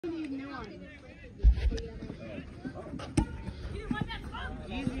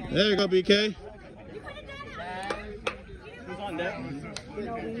There you go, BK. Who's on deck?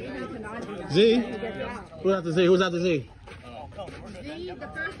 Z? Who's after Z? Who's after Z? Z, the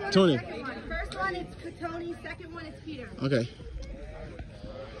first one, Tony. the second one. First one is Tony, second one is Peter. Okay.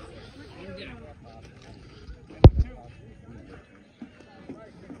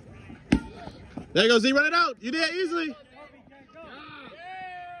 There you go, Z. Run it out. You did easily.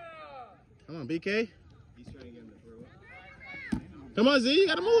 Come on, BK. Come on, Z. You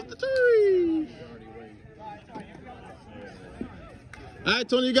got to move the tree. All right,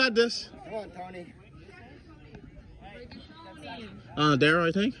 Tony, you got this. Come on, Tony. Daryl,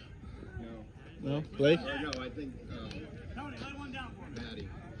 I think. No. No, Blake. No, I think Tony, lay one down for me. Maddie.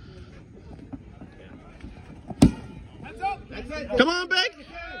 Heads up. That's it. Come on, Beck.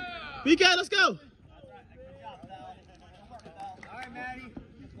 BK, let's go. All right, Maddie.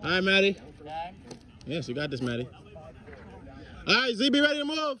 All right, Maddie. Yes, you got this, Maddie. All right, Z, be ready to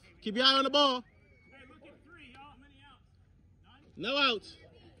move. Keep your eye on the ball. Okay, look at 3, y'all. How many outs? No outs.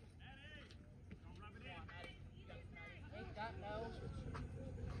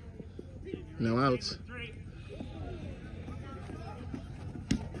 No outs. 3.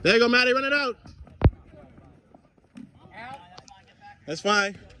 There you go, Maddie. Run it out. That's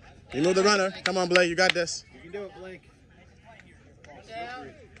fine. You move the runner. Come on, Blake. You got this. You can do it, Blake.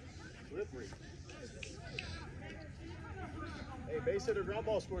 Slippery. Hey, base hitter ground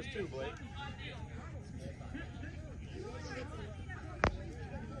ball scores 2, Blake.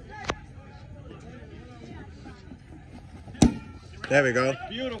 There we go.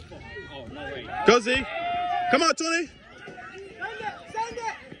 Beautiful. Oh, no way. Go, Z. Come on, Tony. Send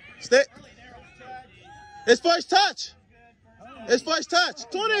it! Stay. It's first touch. It's first touch.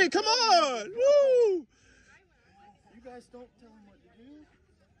 Tony, come on. Woo. You guys don't tell him what to do.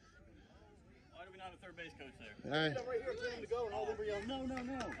 Why do we not have a third base coach there? All right. Right here, tell him to go, and all of them were yelling, no, no,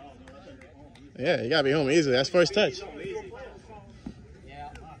 no. Yeah, you got to be home easily. That's first touch. All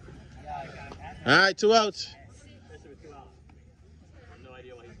right, 2 outs. No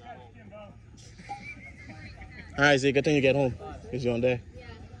idea why he's not home. All right, Z, good thing you get home. It's your own day.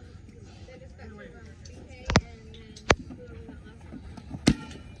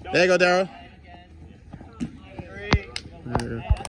 There you go, Daryl.